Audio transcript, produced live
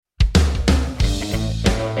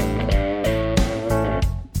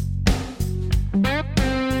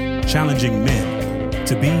challenging men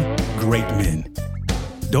to be great men.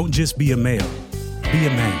 Don't just be a male, be a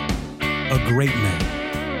man, a great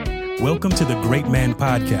man. Welcome to the GreatMan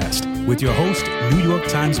Podcast with your host, New York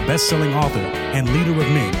Times bestselling author and leader of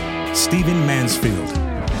men, Stephen Mansfield.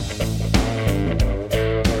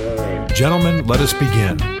 Gentlemen, let us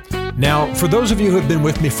begin. Now, for those of you who have been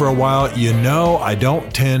with me for a while, you know I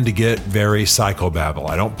don't tend to get very psychobabble.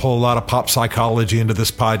 I don't pull a lot of pop psychology into this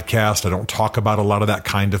podcast. I don't talk about a lot of that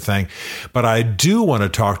kind of thing. But I do want to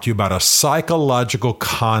talk to you about a psychological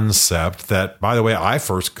concept that, by the way, I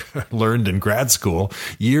first learned in grad school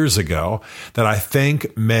years ago that I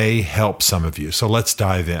think may help some of you. So let's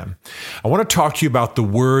dive in. I want to talk to you about the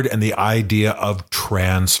word and the idea of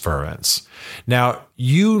transference. Now,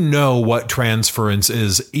 you know what transference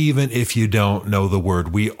is, even if you don't know the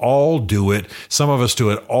word. We all do it. Some of us do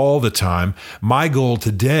it all the time. My goal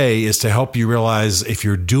today is to help you realize if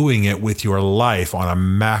you're doing it with your life on a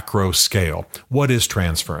macro scale. What is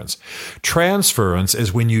transference? Transference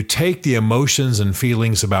is when you take the emotions and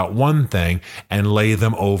feelings about one thing and lay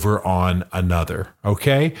them over on another.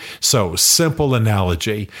 Okay? So, simple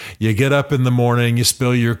analogy. You get up in the morning, you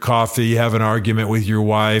spill your coffee, you have an argument with your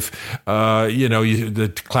wife, the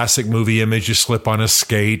classic movie image, you slip on a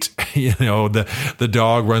skate, the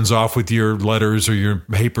dog runs off with your letters or your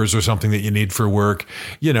papers or something that you need for work,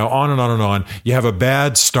 on and on and on. You have a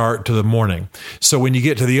bad start to the morning. So when you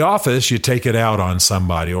get to the office, you take it out on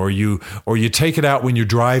somebody, or you take it out when you're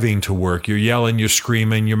driving to work. You're yelling, you're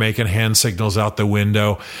screaming, you're making hand signals out the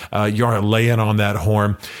window, you're laying on that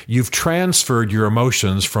horn. You've transferred your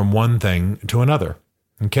emotions from one thing to another.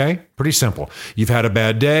 Okay, pretty simple. You've had a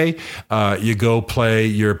bad day. You go play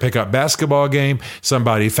your pickup basketball game.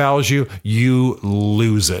 Somebody fouls you. You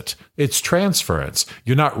lose it. It's transference.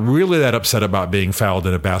 You're not really that upset about being fouled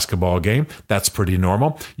in a basketball game. That's pretty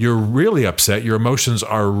normal. You're really upset. Your emotions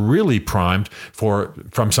are really primed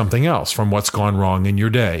from something else, from what's gone wrong in your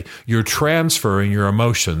day. You're transferring your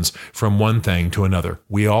emotions from one thing to another.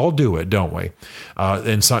 We all do it, don't we?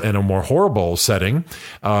 In a more horrible setting,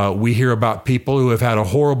 we hear about people who have had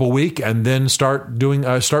a horrible week and then start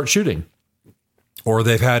shooting. Or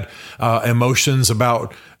they've had emotions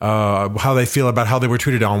about how they feel about how they were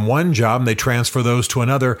treated on one job, and they transfer those to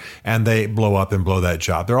another, and they blow up and blow that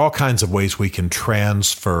job. There are all kinds of ways we can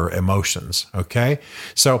transfer emotions, okay?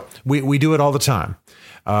 So we do it all the time.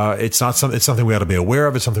 It's something we ought to be aware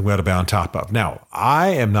of. It's something we ought to be on top of. Now, I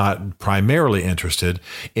am not primarily interested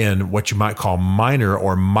in what you might call minor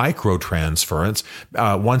or macro-transference.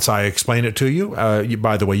 Once I explain it to you,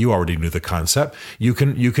 by the way, you already knew the concept. You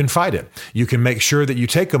can fight it. You can make sure that you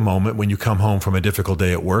take a moment when you come home from a difficult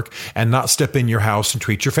day at work and not step in your house and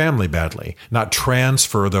treat your family badly, not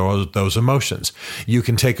transfer those emotions. You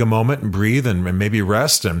can take a moment and breathe and maybe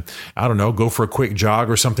rest and, go for a quick jog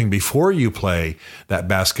or something before you play that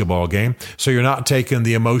basketball game. So you're not taking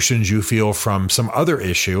the emotions you feel from some other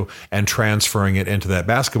issue and transferring it into that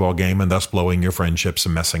basketball game and thus blowing your friendships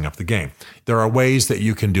and messing up the game. There are ways that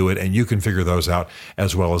you can do it, and you can figure those out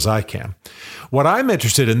as well as I can. What I'm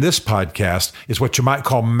interested in this podcast is what you might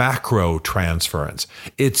call macro-transference.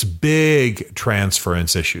 It's big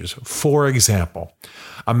transference issues. For example,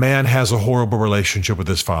 a man has a horrible relationship with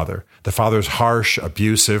his father. The father's harsh,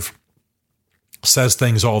 abusive, says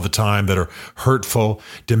things all the time that are hurtful,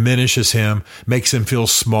 diminishes him, makes him feel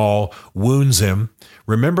small, wounds him.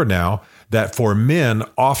 Remember now that for men,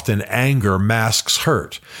 often anger masks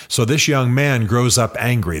hurt. So this young man grows up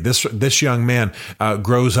angry. This young man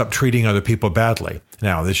grows up treating other people badly.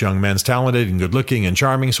 Now, this young man's talented and good looking and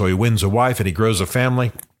charming, so he wins a wife and he grows a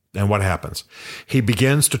family. And what happens? He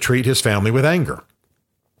begins to treat his family with anger.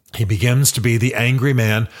 He begins to be the angry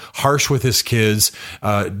man, harsh with his kids,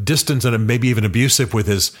 distant and maybe even abusive with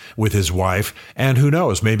his wife. And who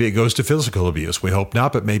knows, maybe it goes to physical abuse. We hope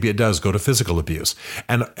not, but maybe it does go to physical abuse.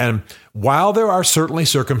 And while there are certainly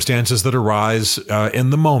circumstances that arise in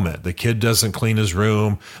the moment, the kid doesn't clean his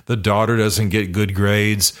room, the daughter doesn't get good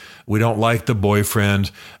grades, we don't like the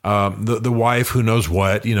boyfriend, the wife, who knows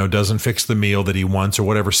what, doesn't fix the meal that he wants or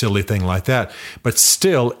whatever silly thing like that. But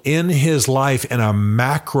still, in his life, in a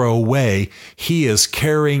macro way, he is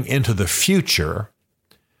carrying into the future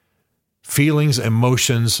feelings,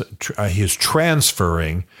 emotions, he is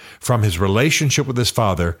transferring from his relationship with his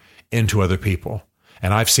father into other people.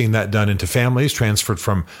 And I've seen that done into families, transferred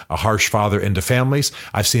from a harsh father into families.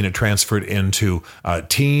 I've seen it transferred into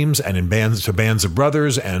teams and in bands of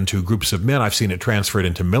brothers and to groups of men. I've seen it transferred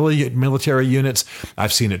into military units.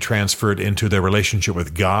 I've seen it transferred into their relationship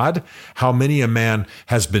with God. How many a man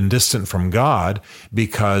has been distant from God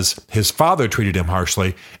because his father treated him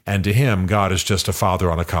harshly, and to him, God is just a father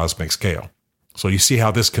on a cosmic scale. So you see how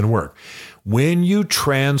this can work. When you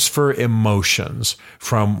transfer emotions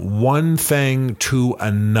from one thing to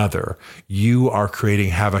another, you are creating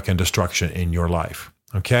havoc and destruction in your life.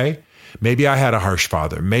 Okay? Maybe I had a harsh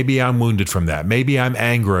father. Maybe I'm wounded from that. Maybe I'm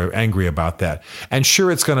angry about that. And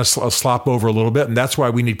sure, it's going to slop over a little bit. And that's why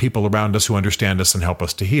we need people around us who understand us and help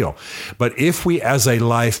us to heal. But if we, as a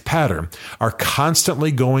life pattern, are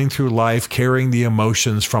constantly going through life carrying the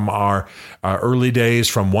emotions from our early days,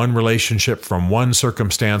 from one relationship, from one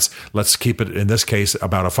circumstance, let's keep it in this case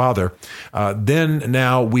about a father, then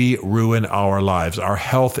now we ruin our lives. Our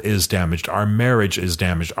health is damaged. Our marriage is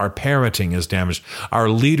damaged. Our parenting is damaged. Our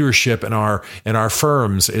leadership in our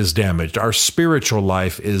firms is damaged. Our spiritual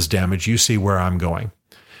life is damaged. You see where I'm going.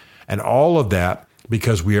 And all of that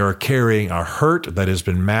because we are carrying a hurt that has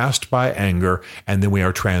been masked by anger, and then we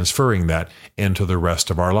are transferring that into the rest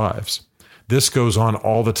of our lives. This goes on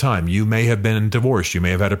all the time. You may have been divorced. You may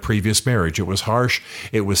have had a previous marriage. It was harsh.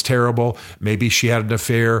 It was terrible. Maybe she had an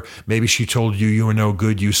affair. Maybe she told you you were no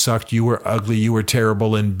good. You sucked. You were ugly. You were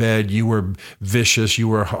terrible in bed. You were vicious. You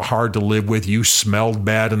were hard to live with. You smelled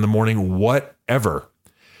bad in the morning. Whatever.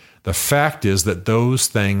 The fact is that those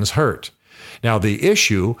things hurt. Now, the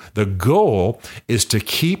issue, the goal is to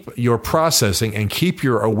keep your processing and keep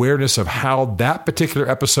your awareness of how that particular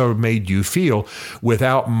episode made you feel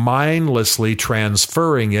without mindlessly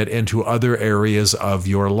transferring it into other areas of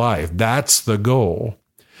your life. That's the goal.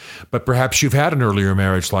 But perhaps you've had an earlier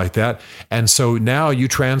marriage like that, and so now you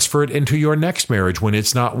transfer it into your next marriage when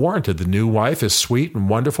it's not warranted. The new wife is sweet and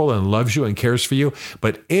wonderful and loves you and cares for you,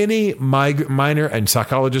 but any minor, and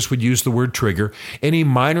psychologists would use the word trigger, any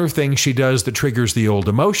minor thing she does that triggers the old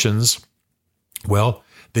emotions, well,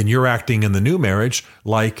 then you're acting in the new marriage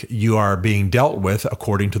like you are being dealt with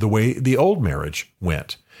according to the way the old marriage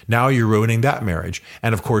went. Now you're ruining that marriage.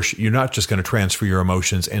 And of course, you're not just going to transfer your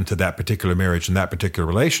emotions into that particular marriage and that particular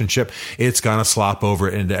relationship. It's going to slop over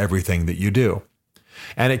into everything that you do.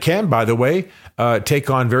 And it can, by the way, take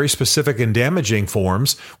on very specific and damaging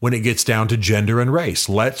forms when it gets down to gender and race.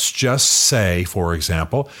 Let's just say, for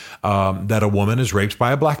example, that a woman is raped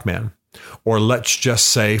by a black man. Or let's just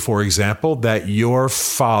say, for example, that your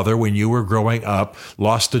father, when you were growing up,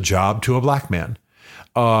 lost a job to a black man.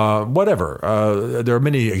 Whatever. There are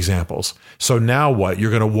many examples. So now what? You're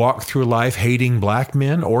going to walk through life hating black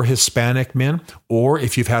men or Hispanic men, or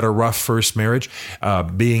if you've had a rough first marriage,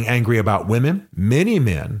 being angry about women. Many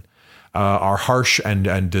men are harsh and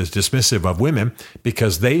dismissive of women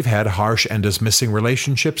because they've had harsh and dismissing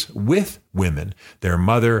relationships with women, their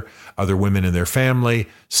mother, other women in their family,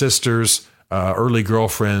 sisters, early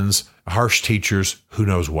girlfriends, harsh teachers, who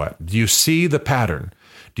knows what. Do you see the pattern?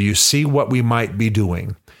 Do you see what we might be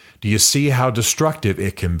doing? Do you see how destructive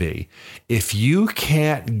it can be? If you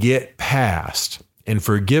can't get past in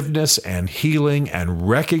forgiveness and healing and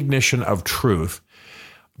recognition of truth,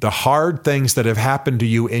 the hard things that have happened to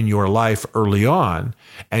you in your life early on,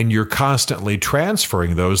 and you're constantly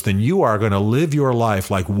transferring those, then you are going to live your life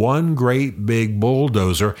like one great big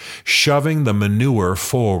bulldozer shoving the manure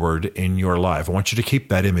forward in your life. I want you to keep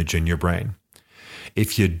that image in your brain.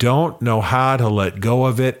 If you don't know how to let go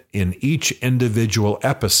of it in each individual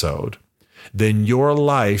episode, then your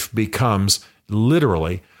life becomes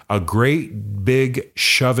literally a great big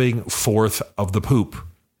shoving forth of the poop.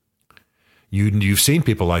 You've seen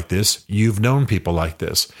people like this. You've known people like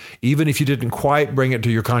this. Even if you didn't quite bring it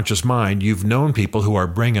to your conscious mind, you've known people who are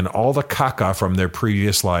bringing all the caca from their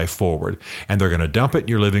previous life forward, and they're going to dump it in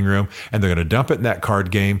your living room, and they're going to dump it in that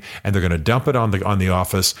card game, and they're going to dump it on the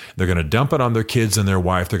office. They're going to dump it on their kids and their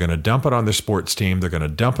wife. They're going to dump it on their sports team. They're going to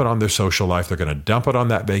dump it on their social life. They're going to dump it on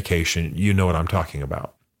that vacation. You know what I'm talking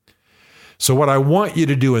about. So what I want you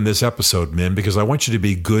to do in this episode, men, because I want you to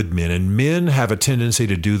be good men, and men have a tendency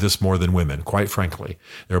to do this more than women, quite frankly.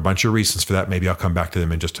 There are a bunch of reasons for that. Maybe I'll come back to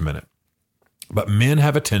them in just a minute. But men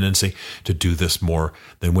have a tendency to do this more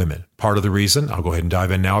than women. Part of the reason, I'll go ahead and dive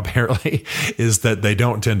in now apparently, is that they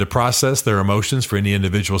don't tend to process their emotions for any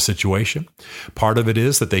individual situation. Part of it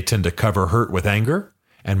is that they tend to cover hurt with anger.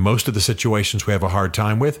 And most of the situations we have a hard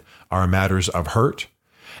time with are matters of hurt.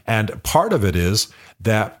 And part of it is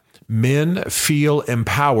that men feel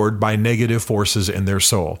empowered by negative forces in their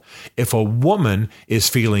soul. If a woman is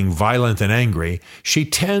feeling violent and angry, she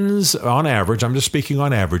tends, on average, I'm just speaking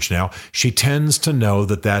on average now, she tends to know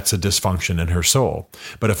that that's a dysfunction in her soul.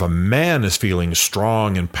 But if a man is feeling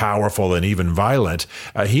strong and powerful and even violent,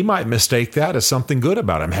 he might mistake that as something good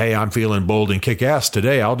about him. Hey, I'm feeling bold and kick-ass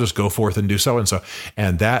today. I'll just go forth and do so and so.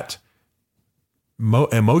 And that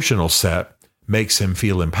emotional set makes him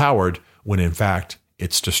feel empowered when, in fact,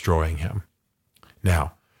 it's destroying him.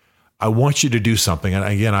 Now, I want you to do something. And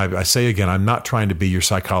again, I say again, I'm not trying to be your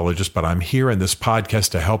psychologist, but I'm here in this podcast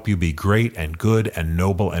to help you be great and good and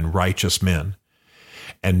noble and righteous men.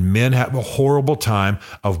 And men have a horrible time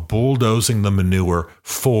of bulldozing the manure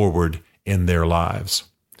forward in their lives.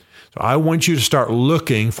 So I want you to start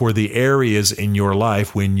looking for the areas in your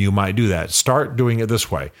life when you might do that. Start doing it this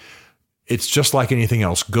way. It's just like anything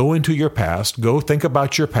else. Go into your past, go think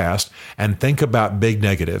about your past, and think about big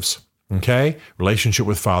negatives. Okay? Relationship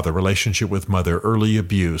with father, relationship with mother, early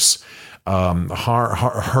abuse,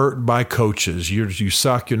 hurt by coaches. You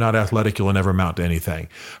suck. You're not athletic. You'll never amount to anything.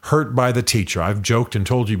 Hurt by the teacher. I've joked and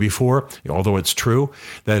told you before, although it's true,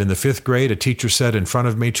 that in the 5th grade, a teacher said in front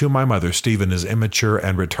of me to my mother, Stephen is immature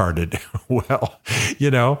and retarded. Well,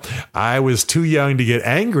 I was too young to get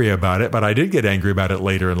angry about it, but I did get angry about it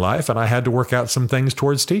later in life, and I had to work out some things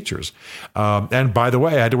towards teachers. And by the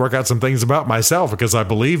way, I had to work out some things about myself because I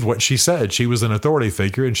believed what she said. She was an authority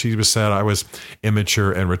figure, and she said I was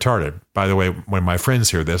immature and retarded. By the way, when my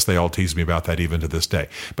friends hear this, they all tease me about that even to this day.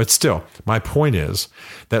 But still, my point is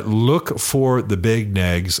that look for the big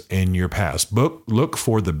negs in your past. Look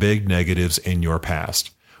for the big negatives in your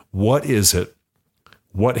past. What is it?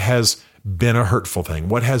 What has been a hurtful thing?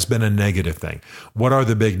 What has been a negative thing? What are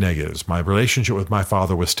the big negatives? My relationship with my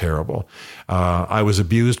father was terrible. I was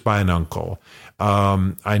abused by an uncle.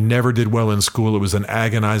 I never did well in school. It was an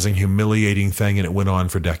agonizing, humiliating thing, and it went on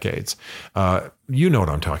for decades. You know what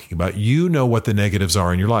I'm talking about. You know what the negatives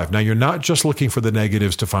are in your life. Now, you're not just looking for the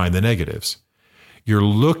negatives to find the negatives. You're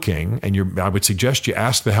looking, and I would suggest you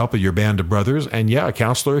ask the help of your band of brothers, and a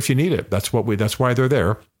counselor if you need it. That's why they're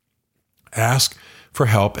there. Ask for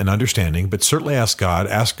help and understanding, but certainly ask God,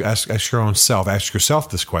 ask your own self, ask yourself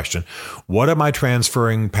this question: what am I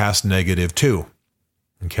transferring past negative to?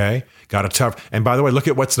 Okay. And by the way, look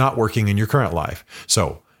at what's not working in your current life.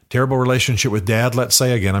 So terrible relationship with dad. Let's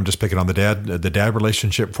say, again, I'm just picking on the dad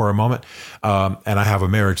relationship for a moment. And I have a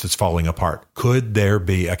marriage that's falling apart. Could there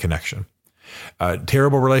be a connection?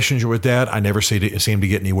 Terrible relationship with dad. I never seem to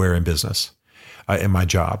get anywhere in business, in my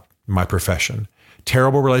job, my profession.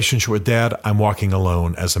 Terrible relationship with dad. I'm walking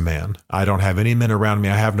alone as a man. I don't have any men around me.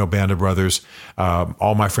 I have no band of brothers.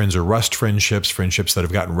 All my friends are rust friendships that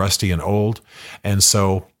have gotten rusty and old. And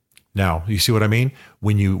so now you see what I mean?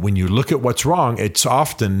 When you look at what's wrong, it's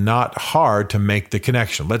often not hard to make the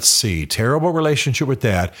connection. Let's see. Terrible relationship with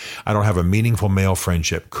dad. I don't have a meaningful male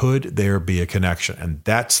friendship. Could there be a connection? And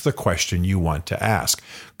that's the question you want to ask.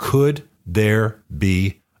 Could there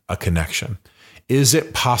be a connection? Is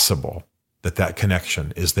it possible that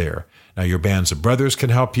connection is there? Now, your bands of brothers can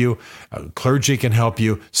help you. Clergy can help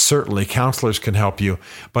you. Certainly, counselors can help you.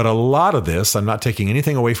 But a lot of this, I'm not taking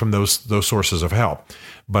anything away from those sources of help,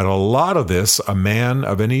 but a lot of this, a man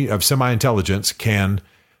of semi-intelligence can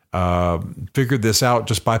figure this out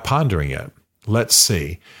just by pondering it. Let's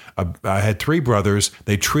see. I had 3 brothers.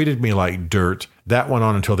 They treated me like dirt. That went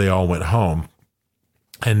on until they all went home.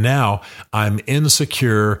 And now I'm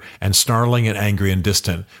insecure and snarling and angry and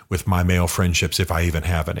distant with my male friendships, if I even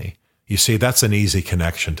have any. You see, that's an easy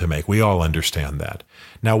connection to make. We all understand that.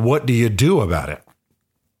 Now, what do you do about it?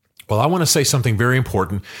 Well, I want to say something very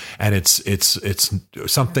important, and it's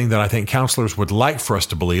something that I think counselors would like for us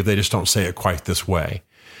to believe. They just don't say it quite this way.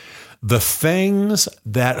 The things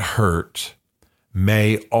that hurt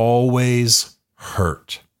may always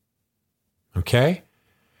hurt. Okay?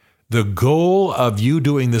 The goal of you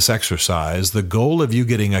doing this exercise, the goal of you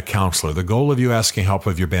getting a counselor, the goal of you asking help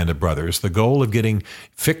of your band of brothers, the goal of getting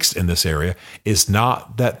fixed in this area is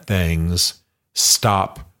not that things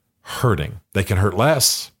stop hurting. They can hurt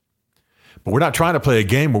less, but we're not trying to play a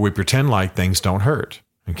game where we pretend like things don't hurt,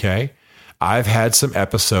 okay? I've had some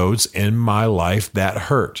episodes in my life that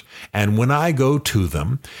hurt, and when I go to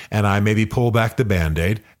them and I maybe pull back the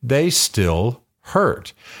Band-Aid, they still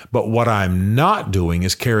hurt. But what I'm not doing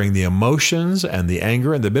is carrying the emotions and the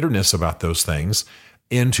anger and the bitterness about those things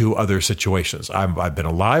into other situations. I've been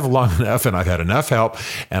alive long enough, and I've had enough help,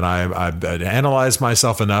 and I've analyzed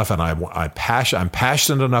myself enough, and I'm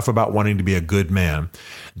passionate enough about wanting to be a good man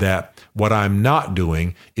that what I'm not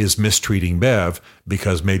doing is mistreating Bev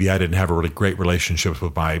because maybe I didn't have a really great relationship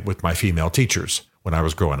with my female teachers when I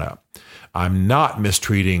was growing up. I'm not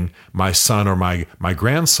mistreating my son or my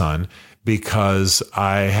grandson because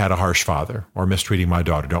I had a harsh father, or mistreating my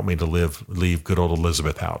daughter. Don't mean to leave good old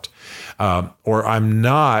Elizabeth out. Or I'm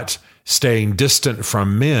not staying distant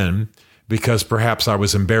from men because perhaps I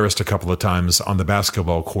was embarrassed a couple of times on the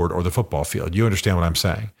basketball court or the football field. You understand what I'm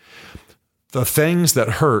saying? The things that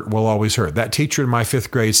hurt will always hurt. That teacher in my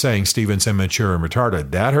 5th grade saying Stephen's immature and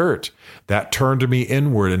retarded, that hurt. That turned me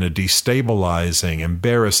inward in a destabilizing,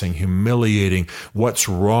 embarrassing, humiliating, what's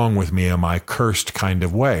wrong with me, am I cursed kind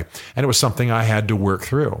of way. And it was something I had to work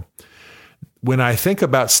through. When I think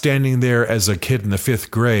about standing there as a kid in the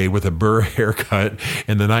 5th grade with a burr haircut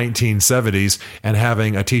in the 1970s and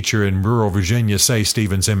having a teacher in rural Virginia say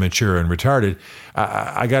Stephen's immature and retarded,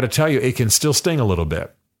 I got to tell you, it can still sting a little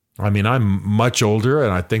bit. I mean, I'm much older,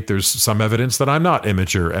 and I think there's some evidence that I'm not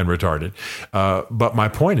immature and retarded. But my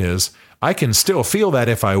point is, I can still feel that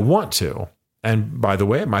if I want to. And by the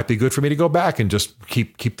way, it might be good for me to go back and just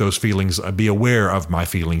keep those feelings, be aware of my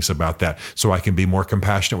feelings about that, so I can be more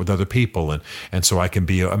compassionate with other people, and so I can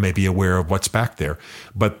be maybe aware of what's back there.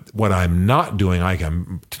 But what I'm not doing, I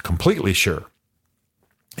am completely sure,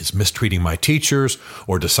 is mistreating my teachers,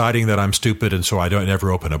 or deciding that I'm stupid and so I don't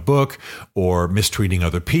ever open a book, or mistreating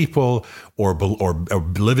other people, or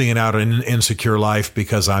living it out in an insecure life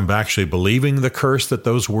because I'm actually believing the curse that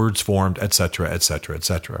those words formed, etc., etc.,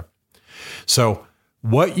 etc. So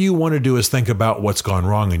what you want to do is think about what's gone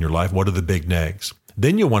wrong in your life. What are the big negs?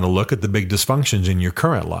 Then you want to look at the big dysfunctions in your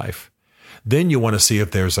current life. Then you want to see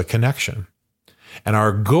if there's a connection. And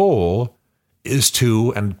our goal is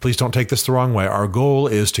to, and please don't take this the wrong way, our goal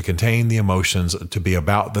is to contain the emotions, to be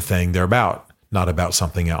about the thing they're about, not about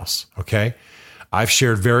something else, okay? I've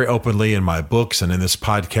shared very openly in my books and in this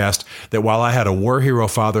podcast that while I had a war hero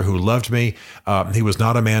father who loved me, he was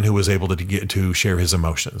not a man who was able to get to share his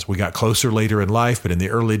emotions. We got closer later in life, but in the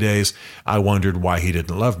early days, I wondered why he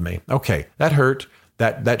didn't love me. Okay, that hurt.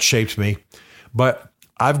 That shaped me. But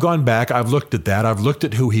I've gone back. I've looked at that. I've looked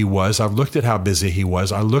at who he was. I've looked at how busy he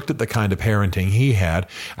was. I looked at the kind of parenting he had.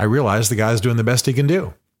 I realized the guy's doing the best he can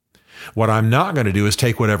do. What I'm not going to do is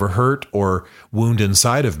take whatever hurt or wound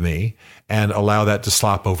inside of me and allow that to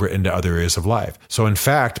slop over into other areas of life. So in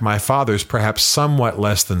fact, my father's perhaps somewhat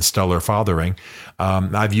less than stellar fathering,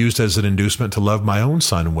 I've used as an inducement to love my own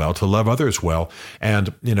son well, to love others well.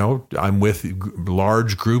 And, I'm with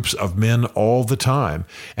large groups of men all the time.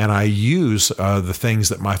 And I use the things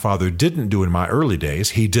that my father didn't do in my early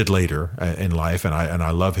days. He did later in life, and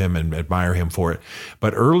I love him and admire him for it.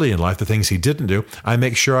 But early in life, the things he didn't do, I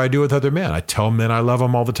make sure I do with other men. I tell men I love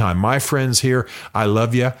them all the time. My friends here, I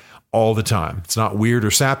love you. All the time. It's not weird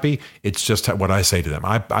or sappy. It's just what I say to them.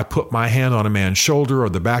 I put my hand on a man's shoulder or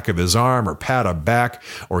the back of his arm, or pat a back,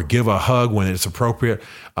 or give a hug when it's appropriate,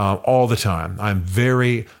 all the time. I'm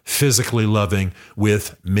very physically loving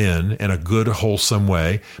with men in a good, wholesome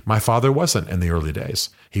way. My father wasn't in the early days.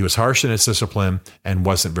 He was harsh in his discipline and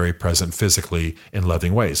wasn't very present physically in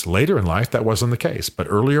loving ways. Later in life, that wasn't the case. But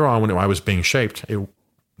earlier on, when I was being shaped,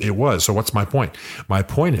 it was. So what's my point? My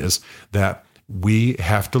point is that we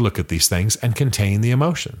have to look at these things and contain the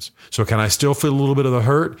emotions. So can I still feel a little bit of the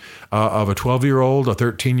hurt of a 12-year-old, a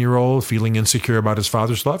 13-year-old feeling insecure about his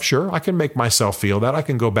father's love? Sure, I can make myself feel that. I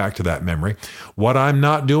can go back to that memory. What I'm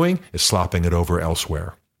not doing is slopping it over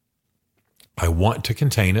elsewhere. I want to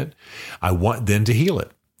contain it. I want then to heal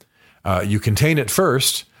it. You contain it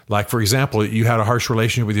first. Like, for example, you had a harsh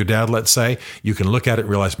relationship with your dad, let's say. You can look at it and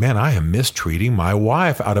realize, man, I am mistreating my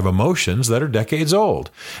wife out of emotions that are decades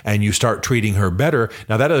old. And you start treating her better.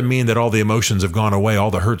 Now, that doesn't mean that all the emotions have gone away,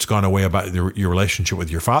 all the hurt's gone away about your relationship with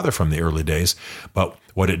your father from the early days. But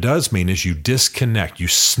what it does mean is you disconnect, you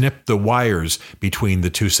snip the wires between the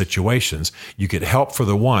two situations. You get help for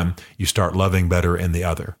the one, you start loving better in the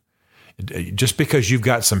other. Just because you've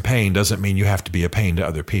got some pain doesn't mean you have to be a pain to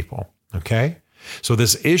other people, okay? So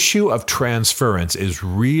this issue of transference is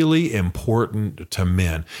really important to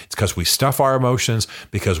men. It's because we stuff our emotions,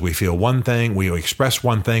 because we feel one thing, we express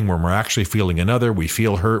one thing when we're actually feeling another, we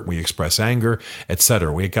feel hurt, we express anger,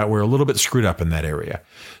 etc. We're a little bit screwed up in that area.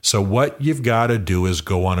 So what you've got to do is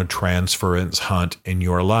go on a transference hunt in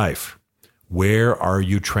your life. Where are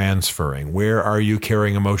you transferring? Where are you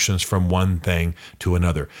carrying emotions from one thing to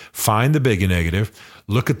another? Find the big negative.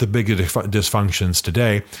 Look at the big dysfunctions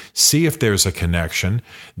today. See if there's a connection.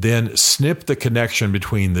 Then snip the connection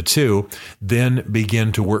between the two. Then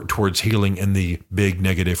begin to work towards healing in the big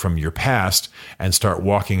negative from your past and start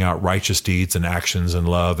walking out righteous deeds and actions and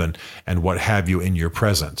love and what have you in your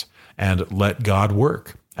present. And let God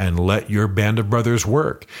work. And let your band of brothers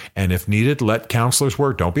work. And if needed, let counselors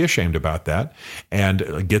work. Don't be ashamed about that.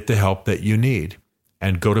 And get the help that you need.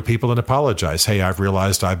 And go to people and apologize. Hey, I've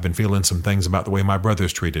realized I've been feeling some things about the way my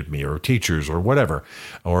brothers treated me, or teachers, or whatever,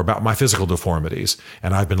 or about my physical deformities.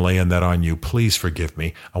 And I've been laying that on you. Please forgive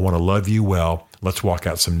me. I want to love you well. Let's walk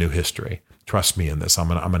out some new history. Trust me in this. I'm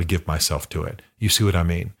going to give myself to it. You see what I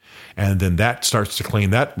mean? And then that starts to clean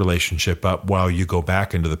that relationship up while you go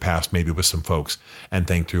back into the past, maybe with some folks, and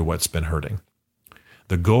think through what's been hurting.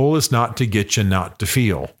 The goal is not to get you not to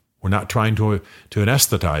feel. We're not trying to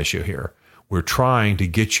anesthetize you here. We're trying to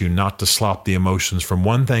get you not to slop the emotions from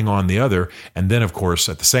one thing on the other. And then, of course,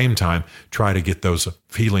 at the same time, try to get those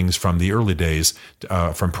feelings from the early days,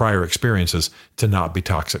 from prior experiences, to not be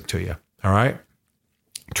toxic to you. All right?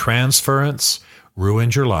 Transference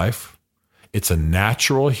ruins your life. It's a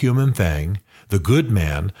natural human thing. The good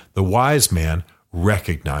man, the wise man,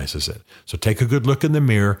 recognizes it. So take a good look in the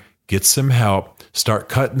mirror, get some help, start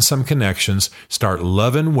cutting some connections, start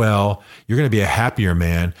loving well. You're going to be a happier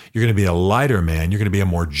man. You're going to be a lighter man. You're going to be a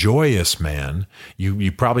more joyous man.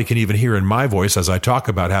 You probably can even hear in my voice as I talk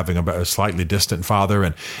about having a slightly distant father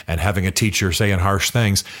and having a teacher saying harsh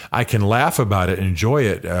things. I can laugh about it and enjoy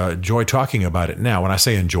it, enjoy talking about it now. When I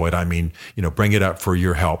say enjoy it, I mean, bring it up for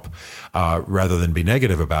your help rather than be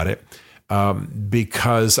negative about it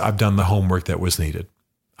because I've done the homework that was needed.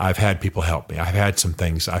 I've had people help me. I've had to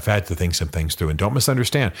think some things through. And don't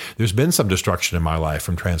misunderstand, there's been some destruction in my life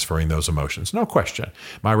from transferring those emotions. No question.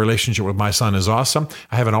 My relationship with my son is awesome.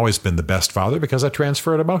 I haven't always been the best father because I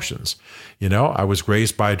transferred emotions. I was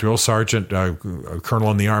raised by a drill sergeant, a colonel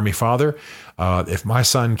in the Army father. If my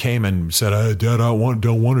son came and said, Dad, I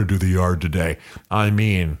don't want to do the yard today,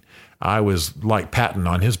 I was like Patton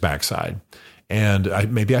on his backside.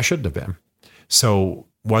 And maybe I shouldn't have been. So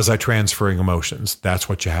was I transferring emotions? That's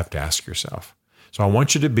what you have to ask yourself. So I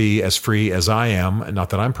want you to be as free as I am,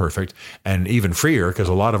 not that I'm perfect, and even freer, because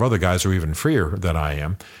a lot of other guys are even freer than I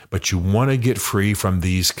am, but you want to get free from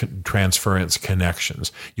these transference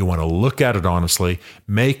connections. You want to look at it honestly,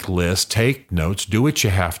 make lists, take notes, do what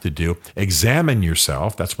you have to do, examine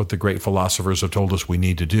yourself. That's what the great philosophers have told us we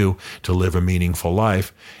need to do to live a meaningful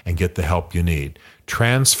life and get the help you need.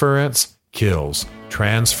 Transference kills.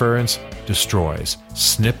 Transference destroys.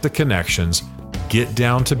 Snip the connections, get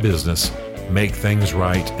down to business, make things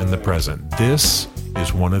right in the present. This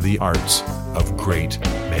is one of the arts of great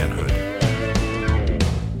manhood.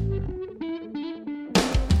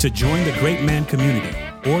 To join the Great Man community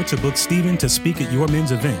or to book Stephen to speak at your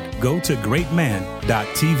men's event, go to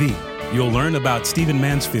greatman.tv. You'll learn about Stephen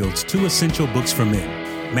Mansfield's 2 essential books for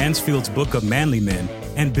men, Mansfield's Book of Manly Men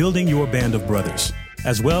and Building Your Band of Brothers,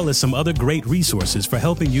 as well as some other great resources for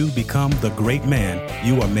helping you become the great man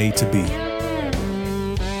you are made to be.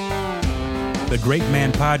 The Great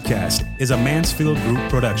Man Podcast is a Mansfield Group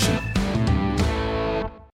production.